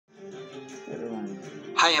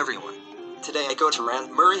Hi everyone. Today I go to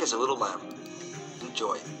Rant. Murray has a little lamb.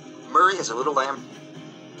 Enjoy. Murray has a little lamb.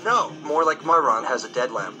 No, more like Marron has a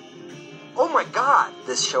dead lamb. Oh my god!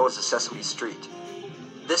 This show is a Sesame Street.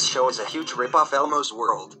 This show is a huge rip-off Elmo's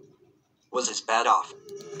World. Was this bad off?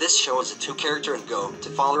 This show is a two-character and go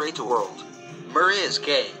to tolerate the world. Murray is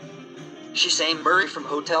gay. She's saying Murray from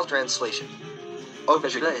Hotel Translation. Oh,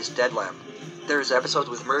 Vegeta is dead lamb. There is episode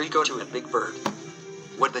with Murray go to a big bird.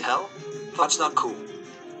 What the hell? That's not cool.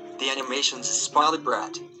 The animations is Spoiled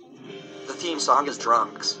Brat. The theme song is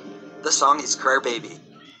Drunks. The song is Cry Baby.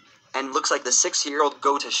 And looks like the 6-year-old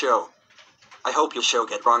go to show. I hope your show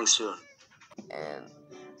get wrong soon.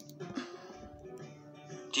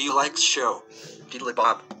 Do you like the show? Diddly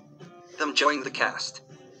Bob. Them join the cast.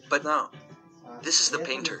 But no. This is the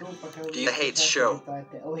painter. Do you hate show?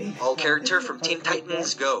 All character from Teen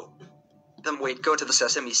Titans go. Them wait go to the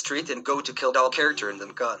Sesame Street and go to kill all character and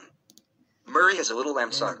them gun. Murray has a little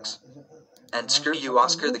lamb sucks. And screw you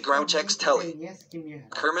Oscar the Grouch X Telly.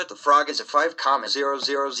 Kermit the Frog is a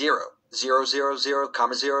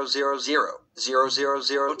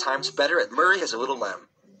 5,000,000,000,000 times better at Murray has a little lamb.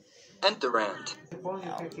 And the rant.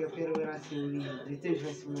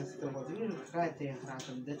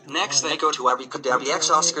 Next they go to Abby X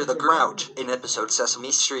Oscar the Grouch in episode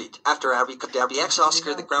Sesame Street. After Abby X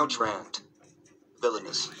Oscar the Grouch rant.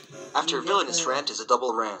 Villainous. After villainous rant is a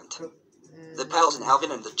double rant. The Pals and Alvin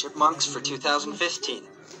and the Chipmunks for 2015.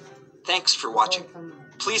 Thanks for watching.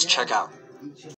 Please check out